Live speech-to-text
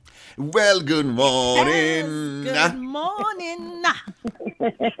Well, good Yes, morning. good morning.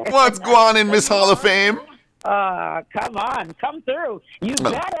 What's going on, Miss Hall of Fame? Come on, come through. You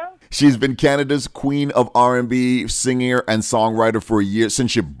better. She's been Canada's queen of R&B singer and songwriter for a year.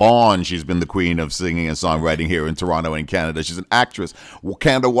 Since she born, she's been the queen of singing and songwriting here in Toronto and Canada. She's an actress,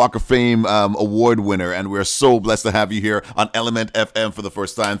 Canada Walk of Fame award winner, and we're so blessed to have you here on Element FM for the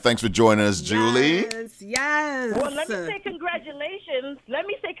first time. Thanks for joining us, Julie. Yes. Well, let me say congratulations. Let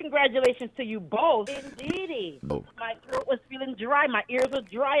me say congratulations to you both. Indeedy. Oh. My throat was feeling dry. My ears were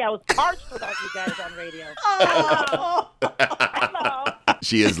dry. I was parched without you guys on radio. Hello.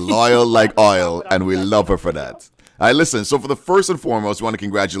 She is loyal like oil, and we love her for that. All right, listen, so for the first and foremost, we want to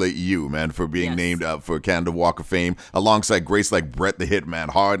congratulate you, man, for being named for Canada Walk of Fame alongside greats like Bret the Hitman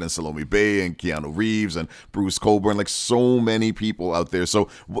Hart and Salome Bay and Keanu Reeves and Bruce Cockburn, like so many people out there. So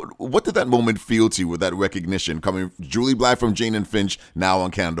what did that moment feel to you with that recognition coming Julie Black from Jane and Finch now on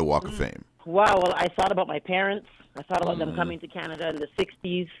Canada Walk of Fame? Wow, well, I thought about my parents. I thought about them coming to Canada in the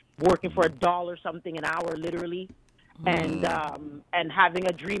 60s, working for $1 something an hour, literally, and having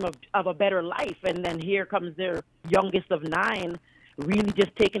a dream of a better life. And then here comes their youngest of 9, really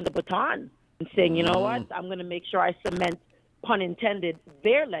just taking the baton and saying, you know what, I'm going to make sure I cement, pun intended,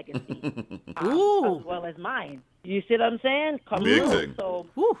 their legacy as well as mine. You see what I'm saying? Come Big through. thing. So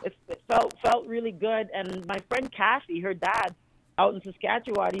it felt really good. And my friend Cassie, her dad, out in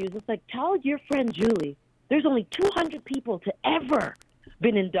Saskatchewan, he was just like, tell your friend Julie, there's only 200 people to ever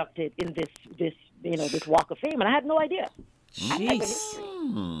been inducted in this Walk of Fame, and I had no idea. Jeez.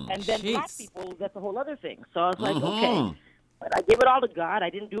 And then black people, that's a whole other thing. So I was like, okay. But I give it all to God. I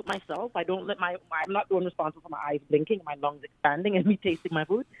didn't do it myself. I'm not the one responsible for my eyes blinking, my lungs expanding, and me tasting my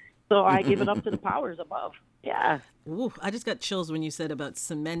food. So I give it up to the powers above. Yeah. Ooh, I just got chills when you said about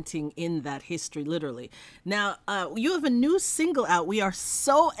cementing in that history, literally. Now, you have a new single out. We are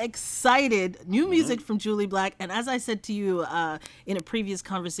so excited. New music from Julie Black. And as I said to you in a previous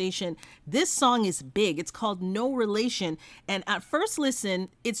conversation, this song is big. It's called No Relation. And at first listen,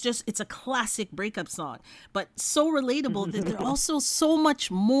 it's a classic breakup song, but so relatable that there's also so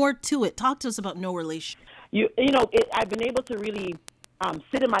much more to it. Talk to us about No Relation. I've been able to really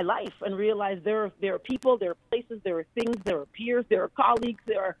sit in my life and realize there are people, there are places, there are things, there are peers, there are colleagues,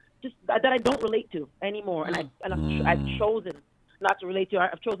 there are just that I don't relate to anymore. And I've chosen not to relate to.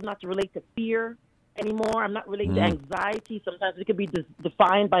 I've chosen not to relate to fear anymore. I'm not relating to anxiety. Sometimes it could be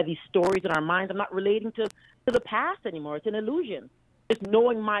defined by these stories in our minds. I'm not relating to the past anymore. It's an illusion. It's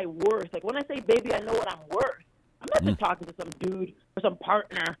knowing my worth. Like when I say, baby, I know what I'm worth. I'm not just talking to some dude or some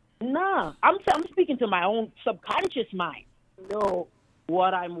partner. Nah, I'm speaking to my own subconscious mind. No.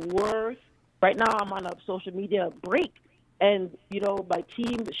 What I'm worth. Right now, I'm on a social media break. And, my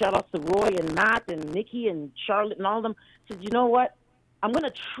team, shout out to Roy and Matt and Nikki and Charlotte and all of them, said, you know what? I'm going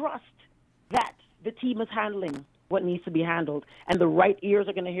to trust that the team is handling what needs to be handled. And the right ears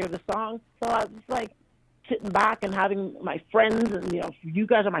are going to hear the song. So I was just like sitting back and having my friends and, you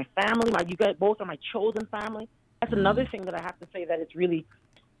guys are my family. You guys both are my chosen family. That's another thing that I have to say that it's really...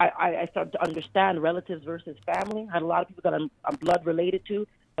 I started to understand relatives versus family. I had a lot of people that I'm blood related to.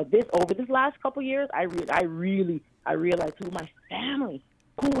 But over this last couple of years, I realized who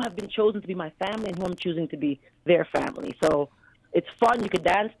have been chosen to be my family and who I'm choosing to be their family. So it's fun. You can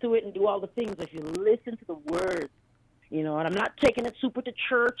dance to it and do all the things if you listen to the words. And I'm not taking it super to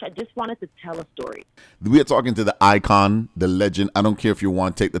church. I just wanted to tell a story. We are talking to the icon, the legend. I don't care if you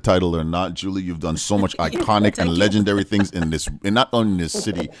want to take the title or not, Julie. You've done so much iconic and legendary things in not only in this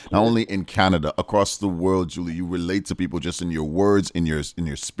city, not only in Canada, across the world, Julie. You relate to people just in your words, in your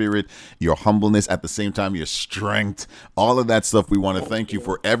spirit, your humbleness, at the same time, your strength, all of that stuff. We want to thank you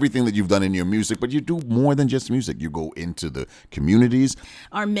for everything that you've done in your music, but you do more than just music. You go into the communities.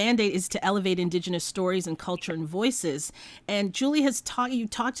 Our mandate is to elevate Indigenous stories and culture and voices. And Julie you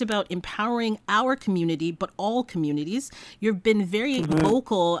talked about empowering our community, but all communities. You've been very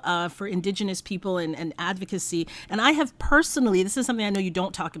vocal for Indigenous people and advocacy. And I have personally, this is something I know you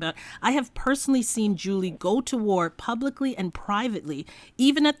don't talk about, I have personally seen Julie go to war publicly and privately,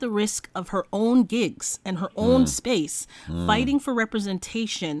 even at the risk of her own gigs and her own space, fighting for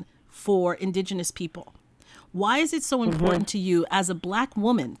representation for Indigenous people. Why is it so important to you as a Black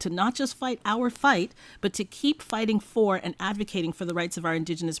woman to not just fight our fight, but to keep fighting for and advocating for the rights of our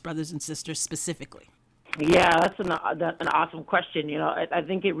Indigenous brothers and sisters specifically? Yeah, that's an awesome question. I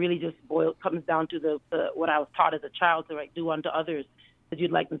think it really just comes down to the what I was taught as a child to do unto others as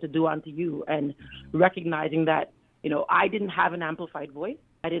you'd like them to do unto you, and recognizing that I didn't have an amplified voice.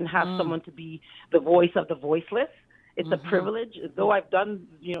 I didn't have someone to be the voice of the voiceless. It's a privilege. Though I've done,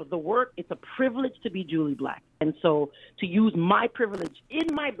 the work, it's a privilege to be Julie Black. And so to use my privilege in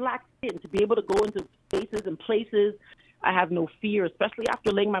my Black skin to be able to go into spaces and places, I have no fear, especially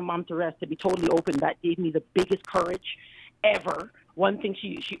after laying my mom to rest, to be totally open. That gave me the biggest courage ever. One thing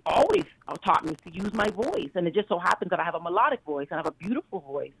she always taught me is to use my voice. And it just so happens that I have a melodic voice and I have a beautiful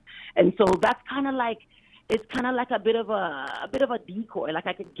voice. And so that's kind of like, it's kind of like a bit of a decoy. Like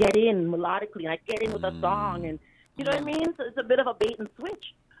I could get in melodically and I get in with a song, and you know what I mean? So it's a bit of a bait and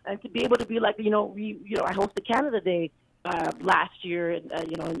switch. And to be able to be like, I hosted Canada Day last year,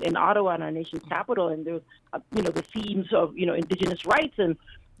 in Ottawa, in our nation's capital, and there was, the themes of, Indigenous rights, and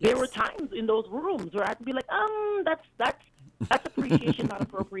there were times in those rooms where I could be like, that's appreciation, not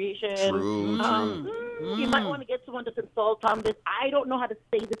appropriation. True. You might want to get someone to consult on this. I don't know how to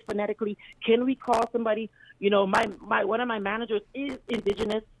say this phonetically. Can we call somebody? My one of my managers is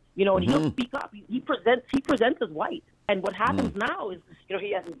Indigenous. And he'll speak up. He presents as white. And what happens now is,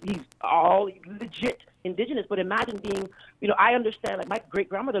 he's all legit Indigenous. But imagine being, I understand, like my great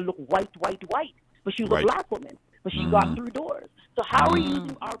grandmother looked white, but she was a Black woman, but she got through doors. So how are we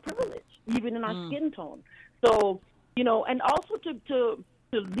using our privilege, even in our skin tone? So, and also to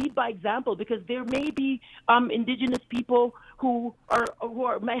lead by example, because there may be Indigenous people who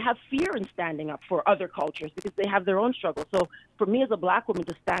may have fear in standing up for other cultures because they have their own struggles. So for me as a Black woman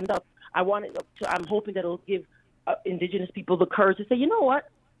to stand up, I'm hoping that it'll give Indigenous people the courage to say, you know what?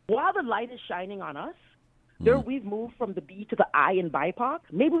 While the light is shining on us, we've moved from the B to the I in BIPOC.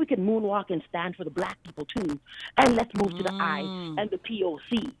 Maybe we can moonwalk and stand for the Black people too, and let's move to the I and the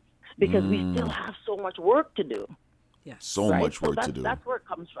POC, because we still have so much work to do. Yes. So much work to do. That's where it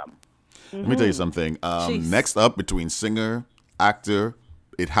comes from. Let me tell you something. Next up, between singer, actor,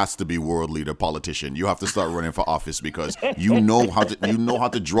 it has to be world leader, politician. You have to start running for office because you know how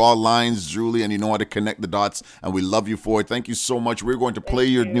to draw lines, Julie, and you know how to connect the dots. And we love you for it. Thank you so much. We're going to play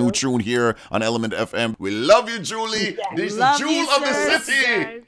your new tune here on Element FM. We love you, Julie. This is the jewel of the city.